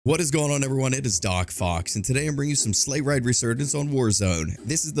What is going on, everyone? It is Doc Fox, and today I'm bringing you some Sleigh Ride Resurgence on Warzone.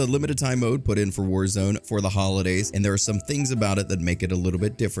 This is the limited time mode put in for Warzone for the holidays, and there are some things about it that make it a little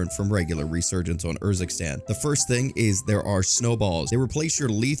bit different from regular Resurgence on Urzikstan. The first thing is there are snowballs. They replace your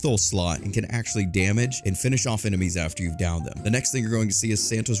lethal slot and can actually damage and finish off enemies after you've downed them. The next thing you're going to see is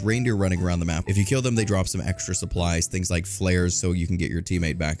Santa's reindeer running around the map. If you kill them, they drop some extra supplies, things like flares, so you can get your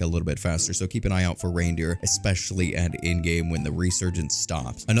teammate back a little bit faster. So keep an eye out for reindeer, especially at in-game when the Resurgence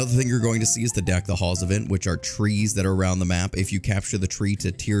stops. Another thing you're going to see is the Deck the Halls event, which are trees that are around the map. If you capture the tree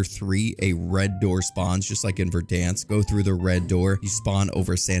to tier 3, a red door spawns, just like in Verdansk. Go through the red door, you spawn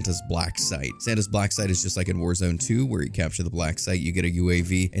over Santa's black site. Santa's black site is just like in Warzone 2, where you capture the black site, you get a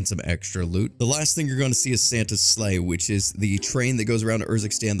UAV and some extra loot. The last thing you're going to see is Santa's sleigh, which is the train that goes around to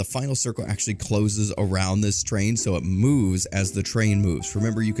Urzikstan. The final circle actually closes around this train, so it moves as the train moves.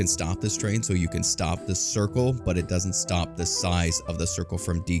 Remember, you can stop this train, so you can stop the circle, but it doesn't stop the size of the circle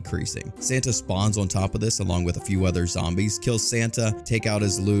from decreasing. Santa spawns on top of this along with a few other zombies. Kill Santa, take out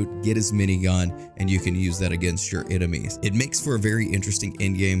his loot, get his minigun, and you can use that against your enemies. It makes for a very interesting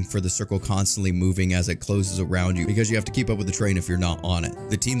endgame for the circle constantly moving as it closes around you, because you have to keep up with the train if you're not on it.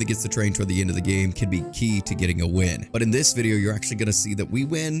 The team that gets the train toward the end of the game can be key to getting a win. But in this video, you're actually going to see that we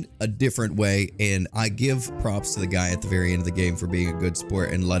win a different way, and I give props to the guy at the very end of the game for being a good sport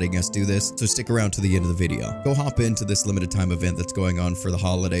and letting us do this. So stick around to the end of the video. Go hop into this limited time event that's going on for the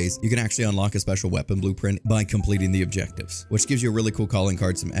holidays. You can actually unlock a special weapon blueprint by completing the objectives, which gives you a really cool calling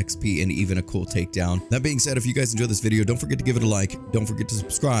card, some XP, and even a cool takedown. That being said, if you guys enjoyed this video, don't forget to give it a like. Don't forget to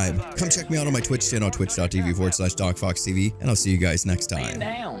subscribe. Come check me out on my Twitch channel, twitch.tv/DocFoxTV, and I'll see you guys next time.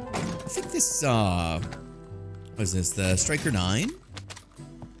 I think this, what is this, the Striker 9?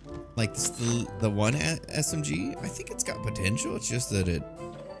 Like this, the one SMG? I think it's got potential. It's just that it...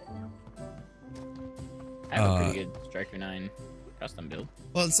 I have a pretty good Striker 9 custom build.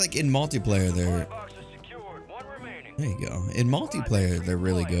 Well, it's like in multiplayer, there you go. In multiplayer, they're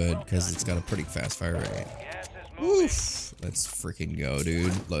really good because it's got a pretty fast fire rate. Oof. Let's freaking go,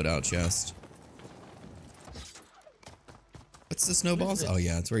 dude. Loadout chest. What's the snowballs? Oh,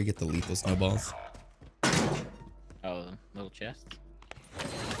 yeah, it's where you get the lethal snowballs. Oh, little chest.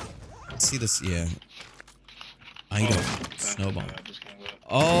 See this? Yeah. Item. Snowball.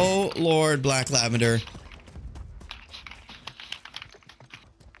 Oh, Lord, Black Lavender.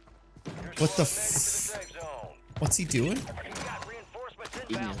 What the f... What's he doing?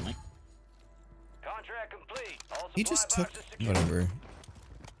 He just took... Whatever.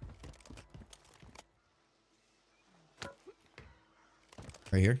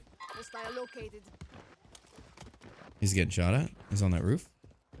 Right here. He's getting shot at. He's on that roof.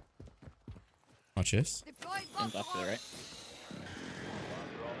 Watch this. Off to the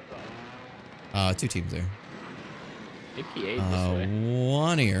right. Two teams there.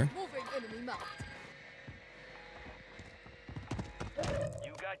 One here.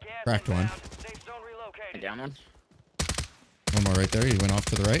 Cracked one. Down one. One more right there. He went off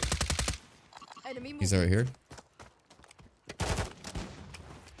to the right. He's right here.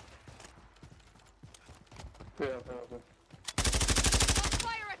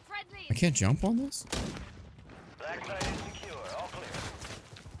 I can't jump on this?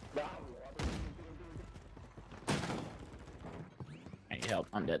 I need help.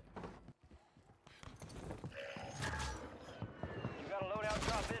 I'm dead.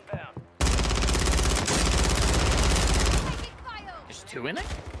 There's two in it?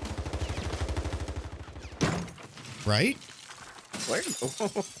 Right? Where? Your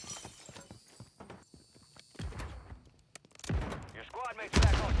squad mates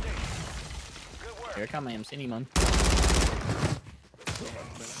back on station. Good work. Here I come, I am seeing one.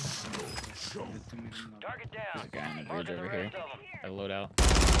 Target down. There's a guy on the bridge over here. I load out.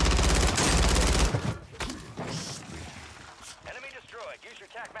 Enemy destroyed. Use your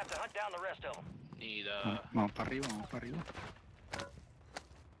tac map to hunt down the rest of them. Vamos para arriba, vamos para arriba.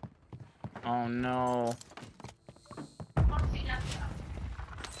 Oh no.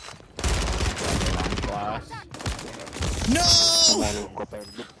 No!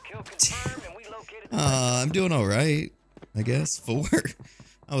 Kill confirmed and we located I'm doing all right, I guess. 4.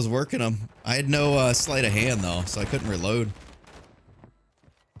 I was working them. I had no sleight of hand though, so I couldn't reload.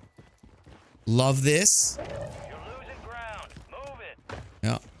 Love this. You're losing ground. Move it.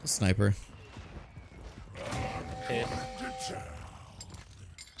 Yeah, sniper. Hit.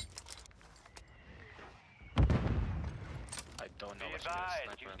 I don't know Be what's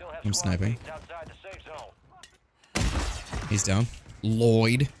advised, you still have I'm squad sniping. mates outside the safe zone. He's down.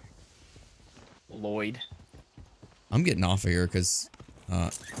 Lloyd. I'm getting off of here because I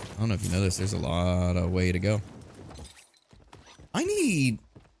don't know if you know this. There's a lot of way to go. I need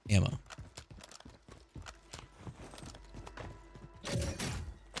ammo.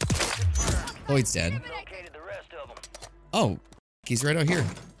 Lloyd's dead. Located the rest of them. Oh, he's right out here.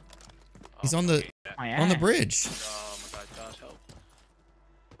 He's on the My on the ass. bridge. Oh my god, Josh, help.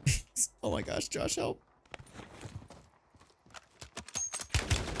 Oh my gosh, Josh, help.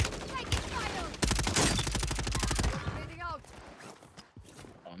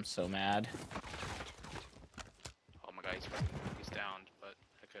 Oh, I'm so mad. Oh my god, he's down, but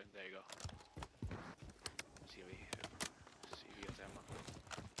okay, there you go. See if he has ammo.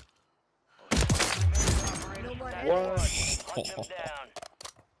 Hunt them down.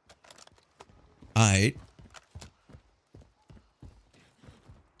 Alright.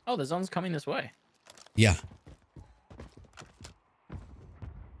 Oh, the zone's coming this way. Yeah.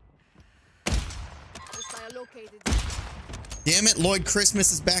 Damn it, Lloyd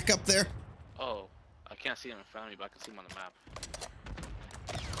Christmas is back up there. Oh, I can't see him in front of me, but I can see him on the map.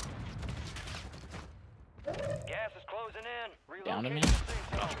 Gas is closing in. Down to me? Relocating the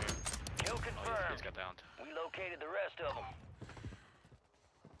safe Josh, zone. right here. Kill Oh, he confirmed. just got downed. We located the rest of them.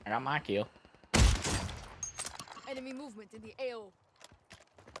 I got my kill. Enemy movement in the AO.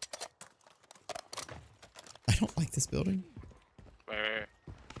 I don't like this building. Where?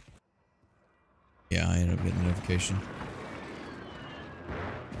 Yeah, I ended up getting a notification.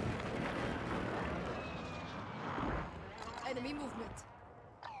 Enemy movement.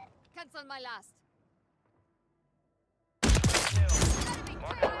 Cancel my last.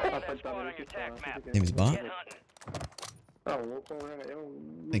 Mark the rest of that squad on your attack map. Name is Bot. Get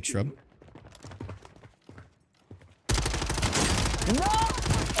hunting. Thanks, Shrub.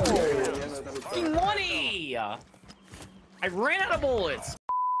 Fucking money! I ran out of bullets.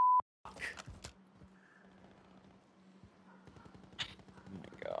 Oh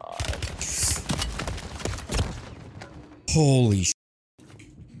my god. Holy sh.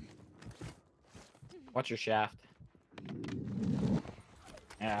 Watch your shaft.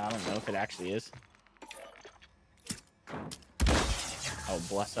 Yeah, I don't know if it actually is. Oh,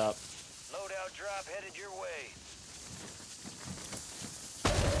 bless up. Loadout drop headed your way.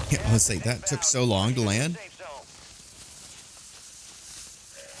 Yeah, I was like, that took so long to land. Safe zone.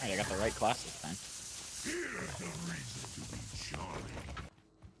 Hey, I got the right class this time.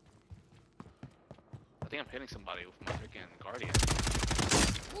 I think I'm hitting somebody with my freaking Guardian.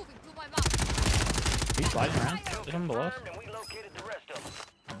 Moving to my mark. He's sliding around. Kill There's one below us. confirmed, and we located the rest of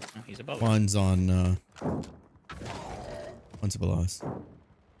them. Oh, he's above us. One's on, one's below us.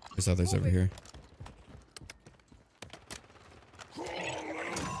 There's others over here.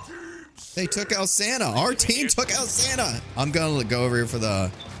 They took out Santa. Our team took out Santa. I'm gonna go over here for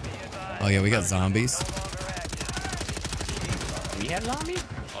the. Oh yeah, we got zombies. No longer active. We have zombies?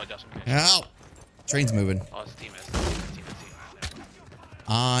 Oh, Josh, okay. Help! Train's moving. Oh, it's a team.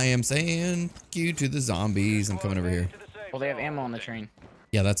 I am saying thank you to the zombies. I'm coming over here. To the safe Well, they have zone. ammo on the train.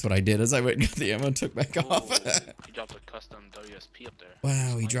 Yeah, that's what I did. As I went and got the ammo and took back off. He dropped a custom WSP up there.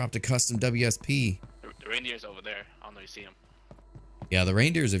 Wow, he dropped a custom WSP. The reindeer's over there. I don't know if you see him. Yeah, the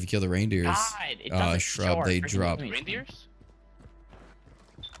reindeers. If you kill the reindeers, God, it doesn't shrub, show they our freaking drop. enemies. Reindeers?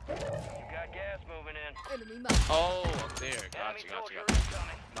 You got gas moving in. Enemy mark. Oh, up there. Enemy Gotcha. soldier No,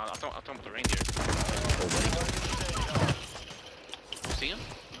 incoming. I'm talking about the reindeer. You see him?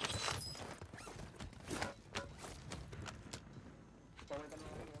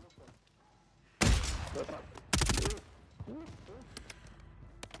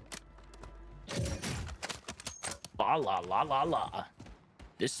 La la la la la.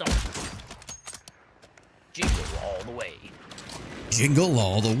 This summer. Jingle all the way. Jingle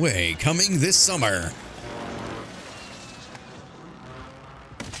all the way. Coming this summer.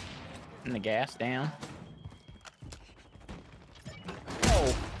 And the gas down.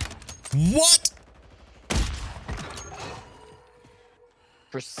 Oh, What?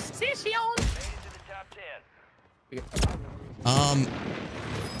 precision. Made it to the top 10.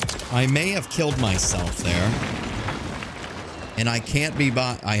 I may have killed myself there. And I can't be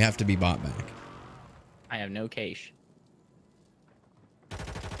bought. I have to be bought back. I have no cache.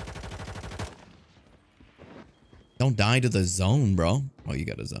 Don't die to the zone, bro. Oh, you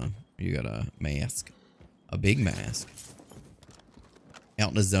got a zone. You got a mask. A big mask. Out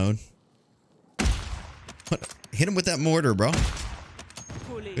in the zone. What? Hit him with that mortar, bro.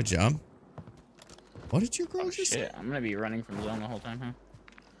 Good job. What did your girl Oh, just say? shit, I'm gonna be running from zone the whole time, huh?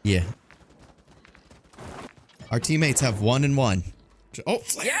 Yeah. Our teammates have 1 and 1. Oh,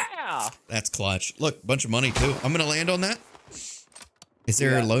 Yeah! that's clutch. Look, bunch of money too. I'm gonna land on that. Is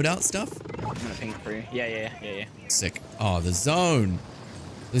there loadout stuff? I'm gonna ping it for you. Yeah. Sick. Oh, the zone.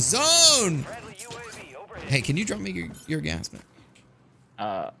 The zone. Friendly UAV overhead. Hey, can you drop me your gas, man?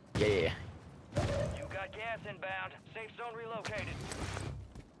 Yeah. You got gas inbound. Safe zone relocated.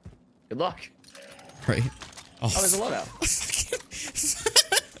 Good luck. Right. Oh, there's a loadout.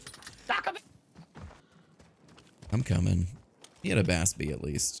 I'm coming. He had a Bassby at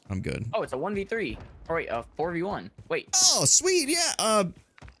least. I'm good. Oh, it's a 1v3. Oh, wait, 4v1. Wait. Oh, sweet. Yeah.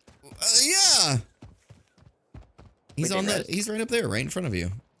 Yeah. He's Wait, on they the. rest? He's right up there, right in front of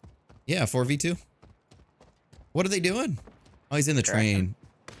you. Yeah, 4v2. What are they doing? Oh, he's in the train.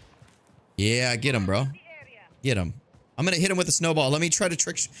 Yeah, get him, bro. Get him. I'm gonna hit him with a snowball. Let me try to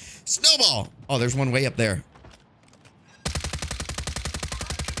trick. Snowball. Oh, there's one way up there.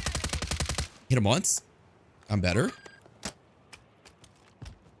 Hit him once. I'm better.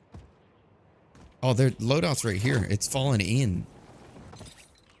 Oh, their loadout's right here. It's falling in.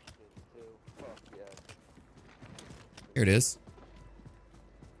 Here it is.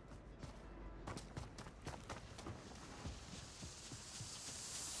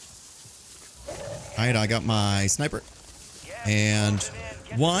 All right, I got my sniper. And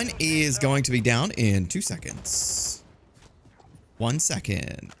one is going to be down in 2 seconds. 1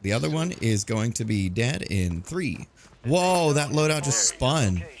 second. The other one is going to be dead in 3. Whoa, that loadout just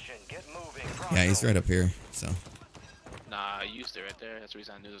spun. Yeah, he's right up here, so. Nah, I used it right there. That's the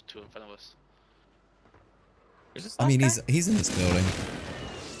reason I knew there's two in front of us. I mean, he's in this building.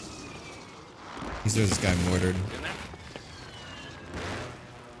 There's this guy mortared. In there?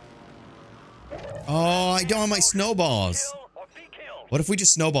 Oh, I don't have my snowballs. What if we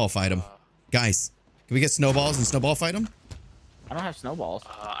just snowball fight him? Guys, can we get snowballs and snowball fight him? I don't have snowballs.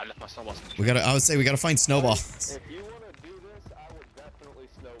 I left my snowballs in the We gotta, I would say we gotta find snowballs. If you want to do this, I would definitely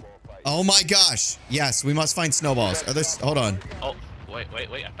snowball fight. Oh my gosh. Yes, we must find snowballs. Are there, hold on. Oh, wait.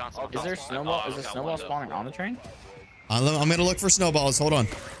 I found something. Is there snowball? Is there snowball spawning on the train? I'm gonna look for snowballs. Hold on.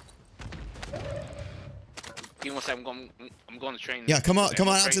 Give me 1 second. I'm going to the train. Yeah, come on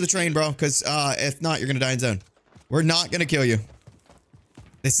out to the train, bro. Because if not, you're gonna die in zone. We're not gonna kill you.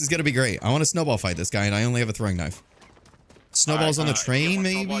 This is gonna be great. I want to snowball fight this guy, and I only have a throwing knife. Snowballs on the train,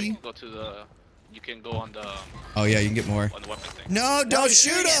 maybe? Go to the. You can go on the. Oh yeah, you can get more. On the weapon thing. No, don't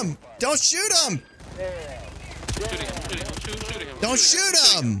shoot him! Don't shoot him! Shooting him. Don't shoot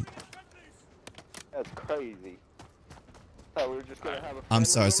him! That's crazy. Thought we were just gonna have a I'm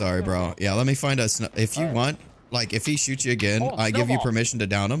friendly sorry, bro. Yeah, let me find a if you want, like, if he shoots you again, Oh, I give you snowball. permission to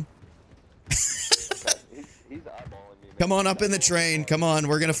down him. He's eyeballing me. Man. Come on up in the train. Come on, I'm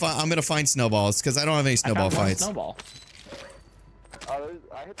gonna find snowballs because I don't have any snowball I found one fights. snowball.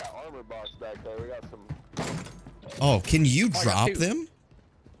 I hit that armor box back there. We got some. Oh, can you I got drop 2. them?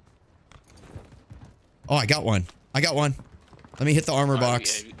 Oh, I got one. Let me hit the armor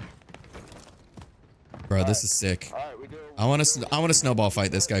box. Bro, this is sick. All right, we do. I want to snowball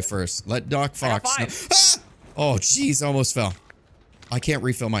fight this guy first. Let Doc Fox. I got 5. Ah! Oh, jeez, almost fell. I can't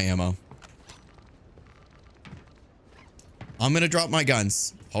refill my ammo. I'm gonna drop my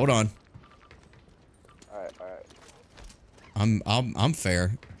guns. Hold on. All right. I'm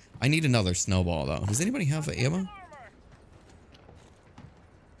fair. I need another snowball though. Does anybody have ammo?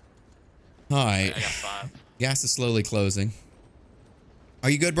 All right. I got 5. Gas is slowly closing. Are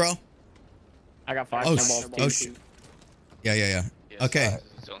you good, bro? I got 5 Oh, snowballs. oh shit. Yeah. Yes, Okay.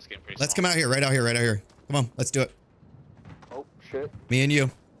 the zone's getting pretty Let's small. come out here, right out here. Come on, let's do it. Oh shit. Me and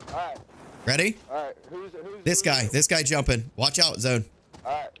you. All right. Ready? All right. Who's This guy jumping. Watch out, zone.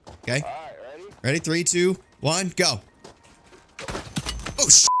 All right. Okay. All right. Ready? Ready? 3, 2, 1, go. Oh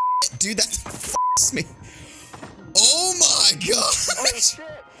shit, dude, that f***s me. Oh my god. Oh shit.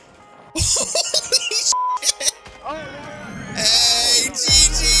 Holy shit. Oh yeah. Hey,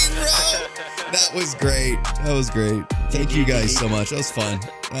 GG, bro. That was great. Thank you guys so much. That was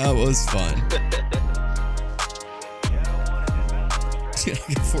fun. Dude,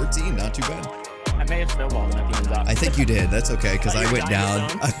 I got 14. Not too bad. I may have snowballed my team's up. I think you did. That's okay, because I went down.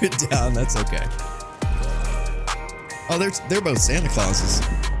 That's okay. Oh, they're both Santa Clauses.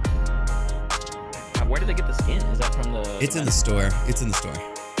 Where did they get the skin? Is that from the? It's in the store.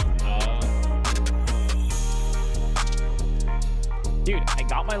 Dude, I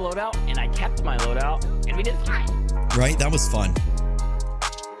got my loadout and I kept my loadout and we did fine. Right? That was fun.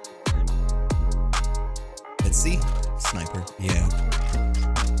 Let's see. Sniper. Yeah.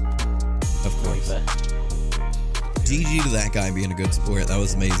 Of course. GG to that guy being a good sport. That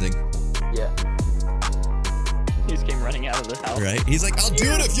was amazing. Yeah. He just came running out of the house. Right? He's like, I'll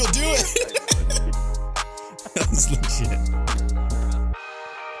do it if you'll do it. That was legit.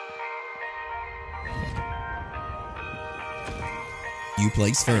 You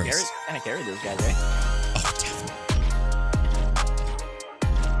place first. Kind of carried those guys, right?